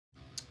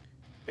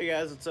Hey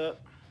guys, what's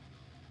up?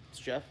 It's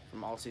Jeff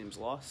from All Seems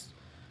Lost.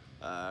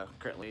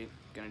 Currently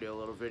gonna do a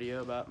little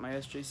video about my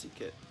SJC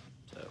kit.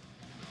 So.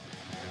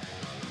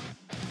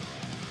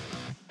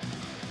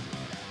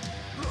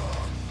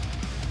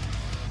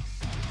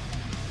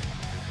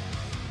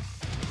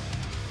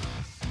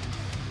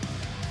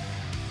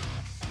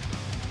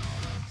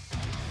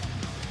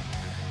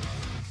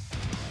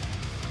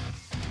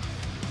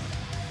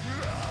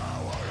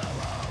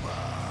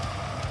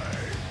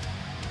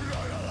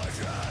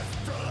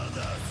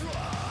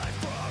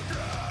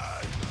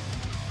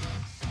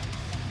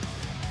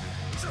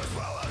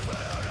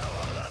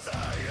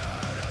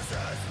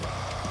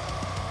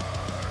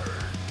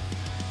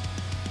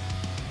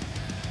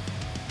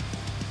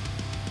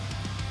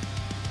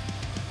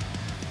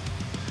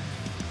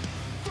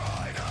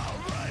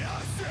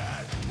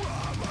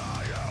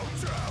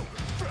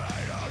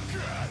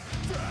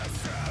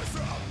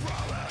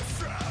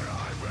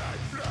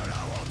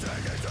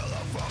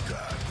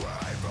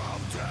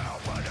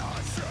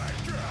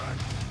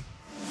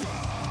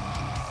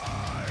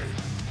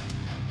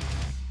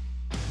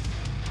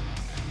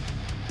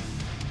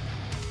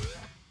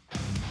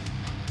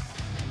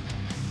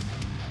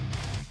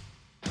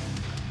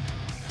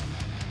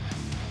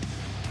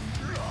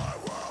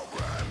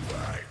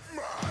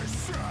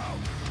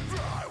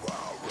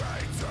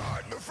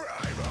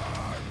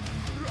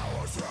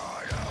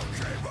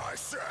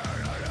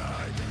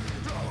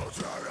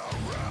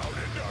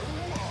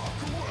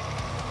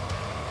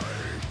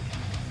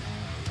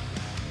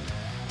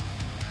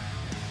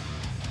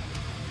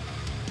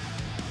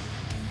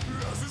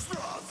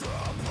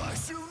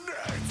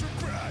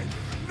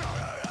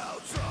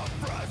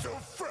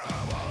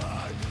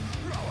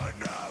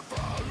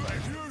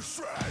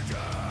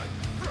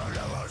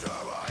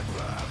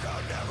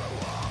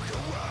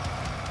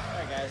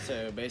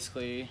 So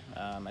basically,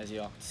 as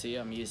you all can see,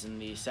 I'm using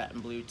the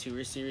Satin Blue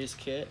Tour Series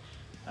kit.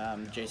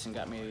 Jason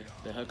got me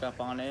the hookup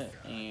on it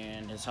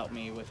and has helped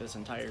me with this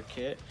entire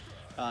kit.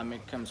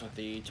 It comes with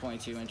the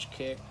 22-inch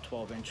kick,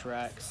 12-inch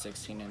rack,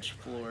 16-inch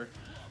floor.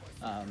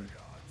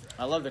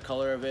 I love the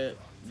color of it,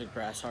 the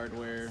brass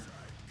hardware.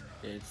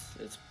 I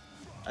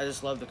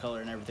just love the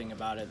color and everything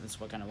about it. That's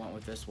what kind of went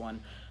with this one.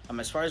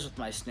 As far as with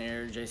my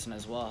snare, Jason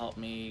as well helped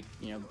me,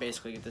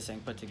 basically get this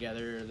thing put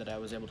together that I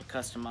was able to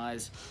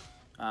customize.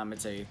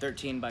 It's a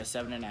 13 by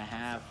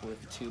 7.5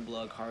 with tube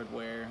lug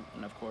hardware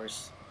and of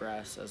course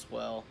brass as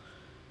well.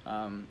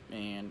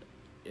 And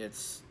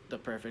it's the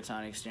perfect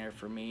sounding snare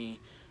for me.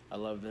 I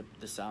love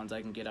the sounds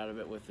I can get out of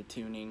it with the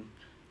tuning.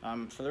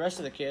 For the rest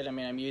of the kit,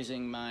 I'm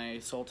using my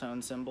Soul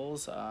Tone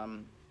cymbals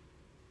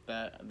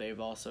that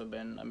they've also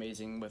been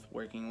amazing with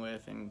working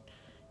with and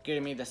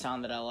getting me the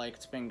sound that I like.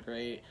 It's been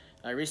great.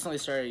 I recently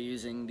started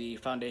using the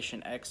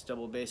Foundation X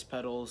double bass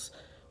pedals,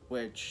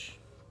 which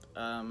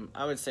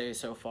I would say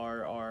so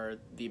far are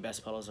the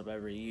best pedals I've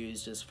ever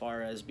used, as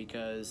far as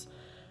because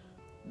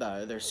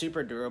they're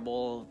super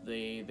durable,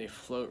 they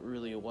float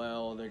really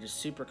well, they're just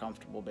super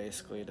comfortable,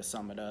 basically, to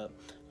sum it up.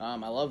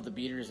 I love the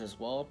beaters as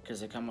well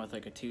because they come with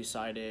like a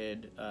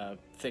two-sided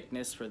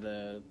thickness for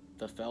the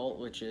felt,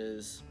 which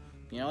is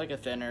like a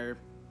thinner,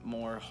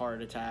 more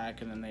hard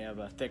attack, and then they have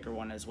a thicker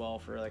one as well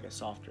for like a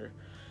softer.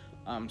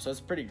 So it's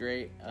pretty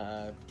great.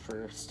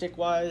 For stick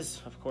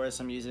wise, of course,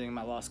 I'm using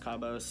my Los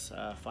Cabos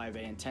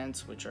 5A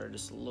Intense, which are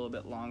just a little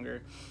bit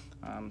longer.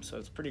 So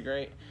it's pretty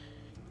great.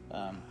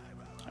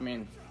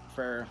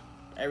 For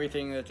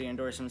everything that the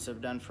endorsements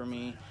have done for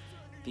me,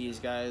 these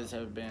guys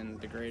have been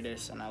the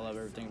greatest, and I love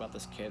everything about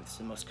this kit. It's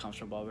the most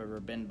comfortable I've ever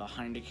been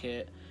behind a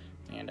kit,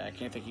 and I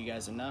can't thank you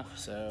guys enough.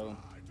 So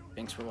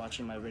thanks for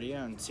watching my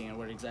video and seeing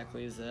what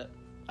exactly is that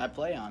I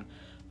play on.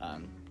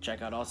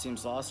 Check out All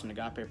Seems Lost and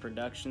Agape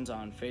Productions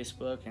on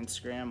Facebook,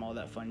 Instagram, all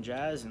that fun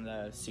jazz,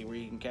 and see where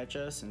you can catch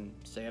us and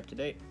stay up to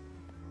date.